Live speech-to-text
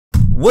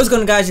What's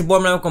going on, guys? Your boy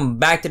man, welcome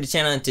back to the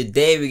channel, and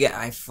today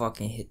I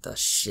fucking hit the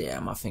shit out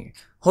of my finger.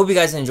 Hope you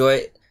guys enjoy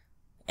it.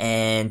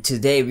 And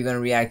today we're gonna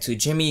react to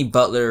Jimmy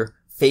Butler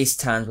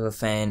FaceTimes with a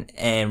fan.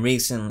 And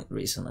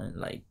recently,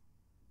 like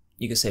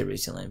you could say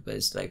recently, but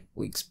it's like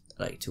weeks,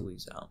 like 2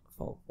 weeks out,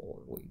 4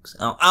 weeks.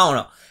 I don't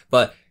know,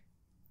 but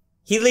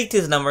he leaked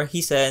his number.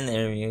 He said in the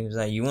interview, he was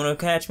like, "You wanna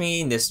catch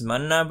me? This is my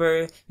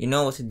number. You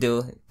know what to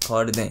do. Call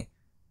it a day."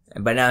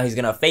 But now he's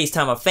gonna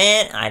FaceTime a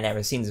fan. I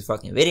never seen this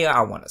fucking video.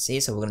 I want to see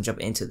it, so we're gonna jump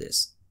into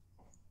this.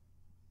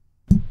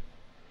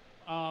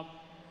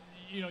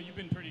 You know, you've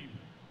been pretty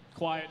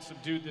quiet,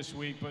 subdued this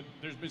week, but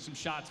there's been some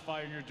shots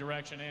fired in your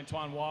direction.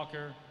 Antoine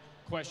Walker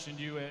questioned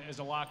you as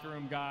a locker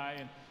room guy,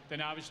 and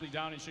then obviously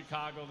down in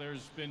Chicago,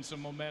 there's been some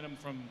momentum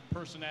from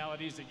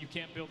personalities that you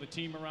can't build a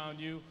team around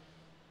you.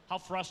 How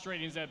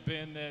frustrating has that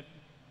been that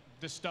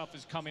this stuff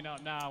is coming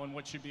out now, and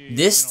what should be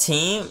this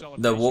team,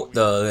 the Wolves,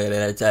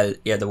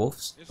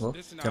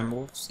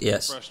 Timberwolves,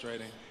 yes.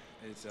 Frustrating.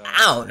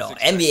 I don't know.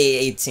 NBA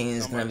 18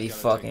 is gonna be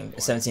fucking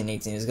 17,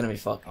 18 is gonna be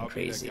fucking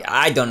crazy.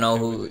 I don't know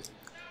who.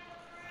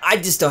 I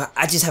just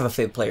have a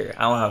favorite player.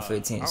 I don't have a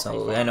favorite team,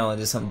 so I know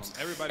there's some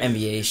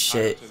NBA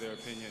shit.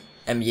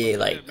 NBA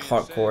like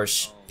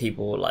hardcore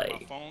people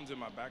like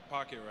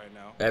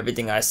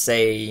everything I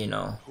say, you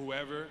know.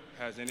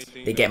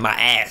 They get my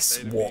ass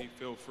whooped.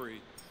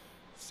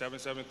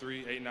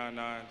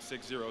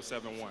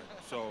 773-899-6071.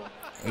 So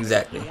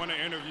exactly. If you want to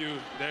interview,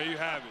 there you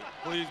have it.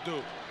 Please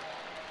do.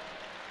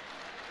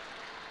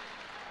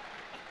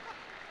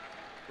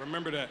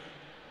 Remember that.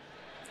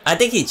 I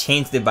think he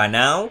changed it by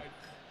now.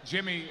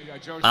 Jimmy, I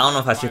don't know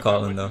if I should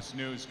call him though.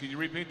 News. Can you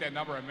repeat that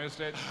number? I missed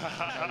it.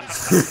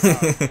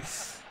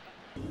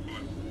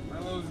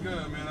 Melo's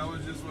good, man. I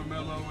was just with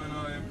Melo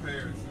in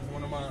Paris. He's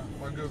one of my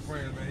good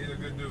friends, man. He's a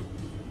good dude.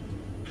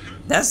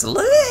 That's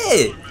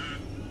lit.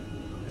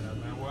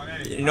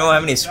 You know how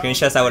many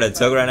screenshots I would have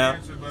took right now?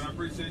 But I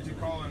appreciate you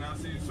calling. I'll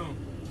see you soon.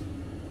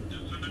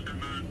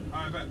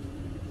 All right, bet.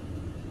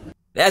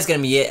 That's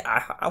gonna be it.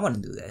 I want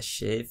to do that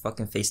shit.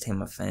 Fucking FaceTime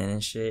my fan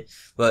and shit.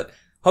 But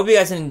hope you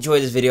guys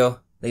enjoyed this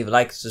video. Leave a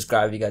like,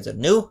 subscribe if you guys are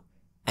new.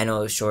 I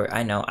know it's short.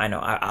 I know.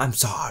 I'm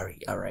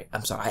sorry. Alright.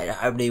 I'm sorry.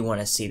 I really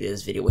want to see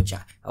this video with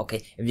y'all.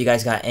 Okay. If you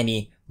guys got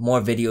any more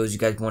videos you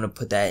guys want to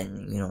put that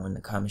in, you know, in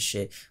the comment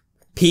shit.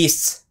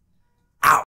 Peace.